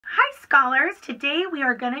Hi, scholars. Today we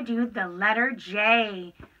are going to do the letter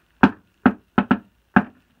J.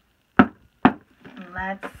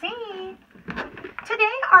 Let's see.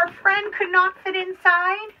 Today our friend could not fit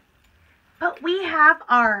inside, but we have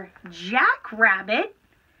our jackrabbit,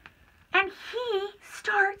 and he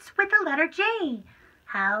starts with the letter J.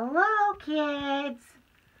 Hello, kids.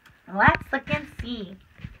 Let's look and see.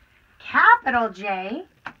 Capital J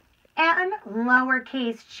and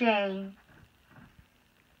lowercase j.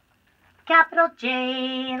 Capital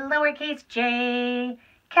J, lowercase j,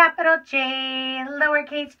 capital J,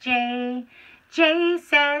 lowercase j. J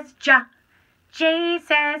says ja, J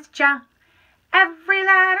says ja. Every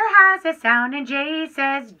letter has a sound and J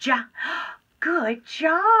says ja. Good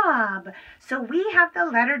job. So we have the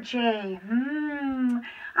letter J. I'm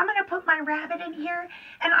going to put my rabbit in here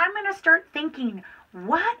and I'm going to start thinking,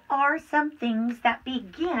 what are some things that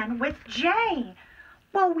begin with J?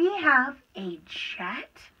 Well, we have a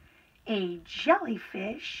jet, a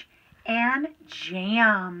jellyfish, and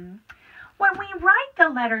jam. When we write the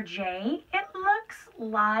letter J, it looks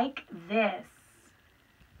like this.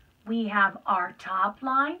 We have our top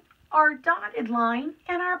line, our dotted line,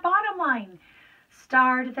 and our bottom line.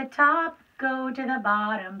 Start at the top, go to the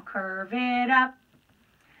bottom, curve it up.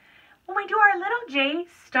 When we do our little J,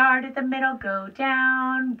 start at the middle, go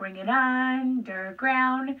down, bring it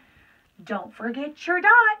underground. Don't forget your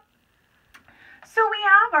dot. So we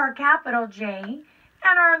have our capital J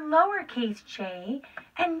and our lowercase j,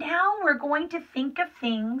 and now we're going to think of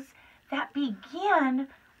things that begin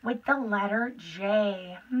with the letter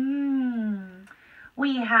J.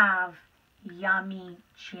 We have yummy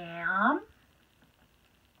jam,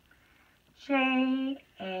 J-A-M.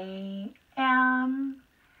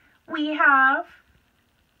 We have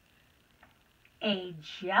a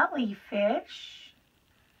jellyfish,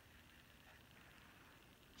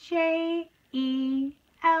 Jellylfish.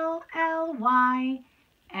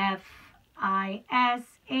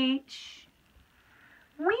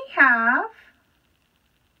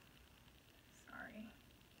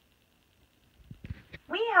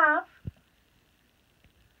 We have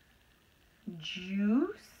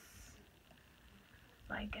juice,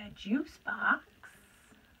 like a juice box.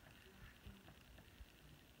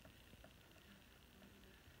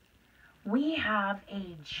 We have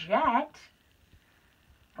a jet,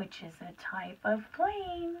 which is a type of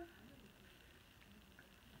plane.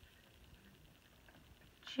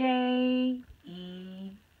 J-E-T.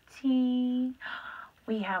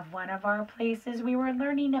 We have one of our places we were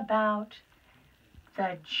learning about,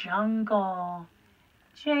 the jungle.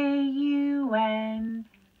 J-U-N-G-L-E.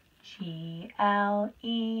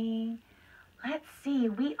 Let's see,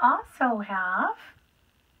 we also have,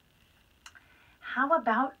 how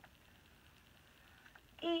about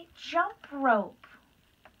a jump rope?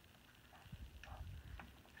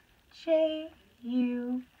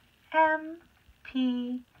 J-U-M-P-R-O-P-E.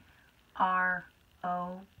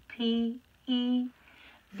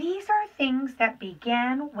 These are things that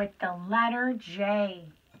begin with the letter J.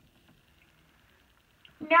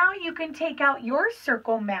 Now you can take out your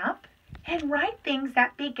circle map and write things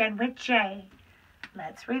that begin with J.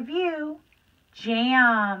 Let's review.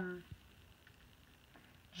 Jam,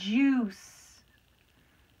 juice,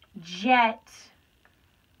 jet,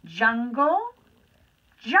 jungle,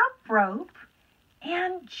 jump rope,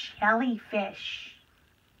 and jellyfish.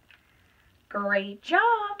 Great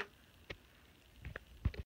job!